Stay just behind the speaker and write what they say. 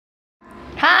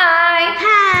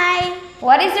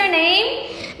What is your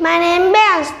name? My name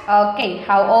Ben. Okay,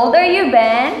 how old are you,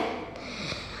 Ben?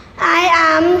 I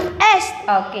am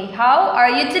 8. Okay, how are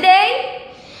you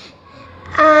today?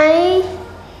 I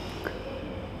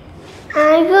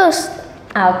good.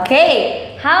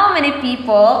 Okay, how many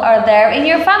people are there in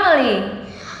your family?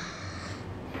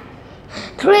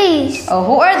 3. Oh,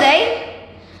 who are they?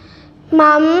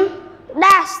 Mom,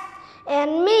 Dad,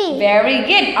 and me. Very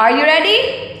good. Are you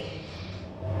ready?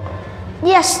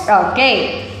 Yes.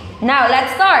 Okay, now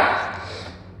let's start.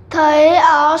 Thầy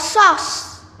ở socks.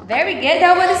 Very good.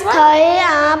 How about this one? Thầy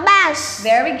ở bags.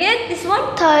 Very good. This one?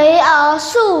 Thầy ở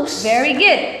shoes. Very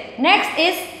good. Next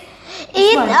is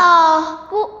Eat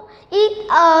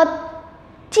a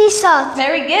t-shirt.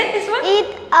 very good. This one? Eat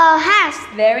a hat.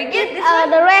 Very good. Eat This a one?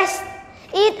 dress.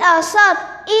 Eat a shirt.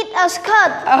 Eat a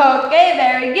skirt. Okay,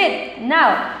 very good.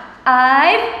 Now,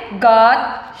 I've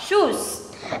got shoes.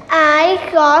 I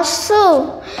got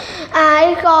shoes.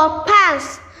 I got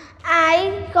pants.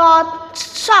 I got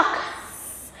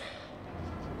socks.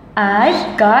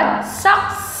 I've got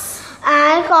socks.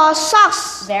 I got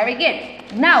socks. Very good.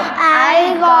 Now,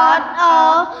 I got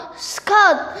a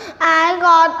skirt. I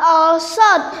got a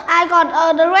shirt. I got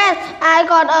a dress. I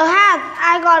got a hat.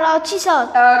 I got a t-shirt.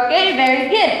 Okay, very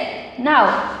good. Now,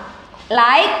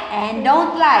 like and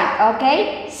don't like.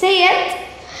 Okay, say it.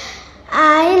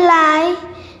 I like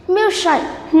music.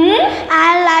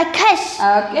 I like cake.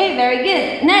 Okay, very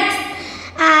good. Next.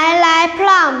 I like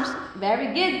plums. Very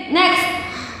good. Next.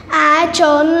 I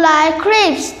don't like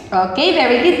crepes. Okay,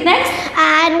 very good. Next.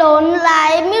 I don't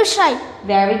like music.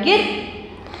 Very good.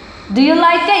 Do you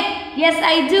like cake? Yes,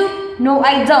 I do. No,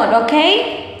 I don't.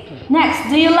 Okay. Next.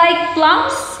 Do you like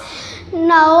plums?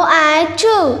 No, I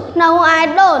do. No, I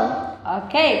don't.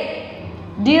 Okay.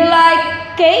 Do you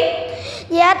like cake?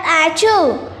 Yes, I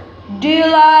do. Do you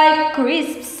like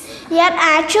crisps? Yes,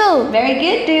 I do. Very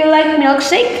good. Do you like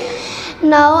milkshake?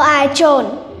 No, I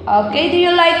don't. Okay. Do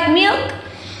you like milk?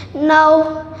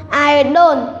 No, I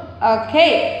don't.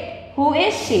 Okay. Who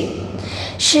is she?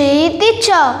 She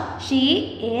teacher.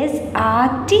 She is a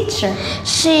teacher.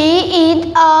 She is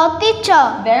a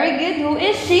teacher. Very good. Who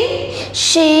is she?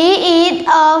 She is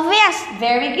a vet.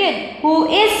 Very good. Who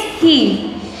is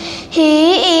he?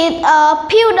 He is a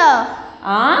pupil.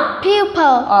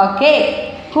 Pupil.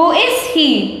 Okay. Who is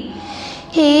he?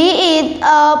 He is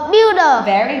a builder.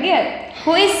 Very good.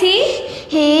 Who is he?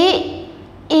 He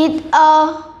is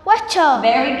a watcher.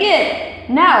 Very good.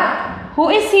 Now, who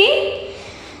is he?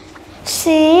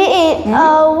 She is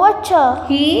a watcher.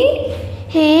 He.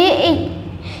 He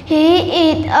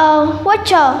is a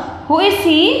watcher. Who is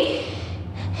he?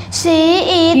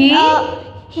 He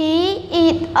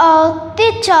is a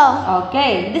teacher.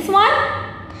 Okay. This one?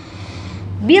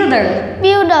 Builder.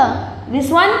 Builder. This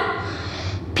one?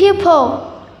 Pupil.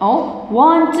 Oh,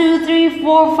 1, 2, 3,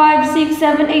 4, 5, 6,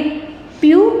 7, 8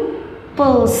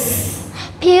 pupils.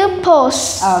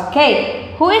 Pupils.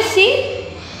 Okay. Who is she?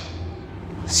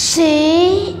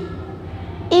 She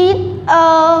is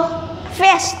a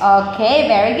vet. Okay,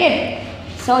 very good.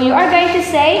 So you are going to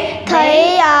say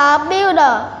Thầy are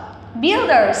builder.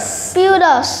 builders.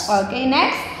 Builders. Okay,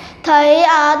 next. Thầy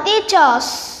are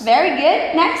teachers. Very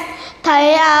good. Next.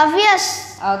 Thầy are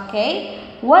vets. Okay.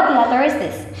 What letter is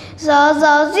this? The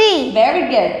Z. Very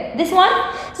good. This one?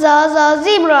 The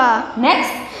zebra.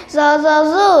 Next. The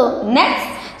zoo. Next.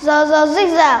 The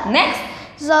zigzag. Next.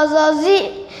 The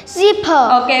zipper.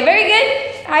 Okay, very good.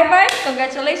 High five.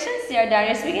 Congratulations. You are done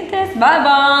your speaking test.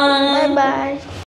 Bye-bye. Bye bye.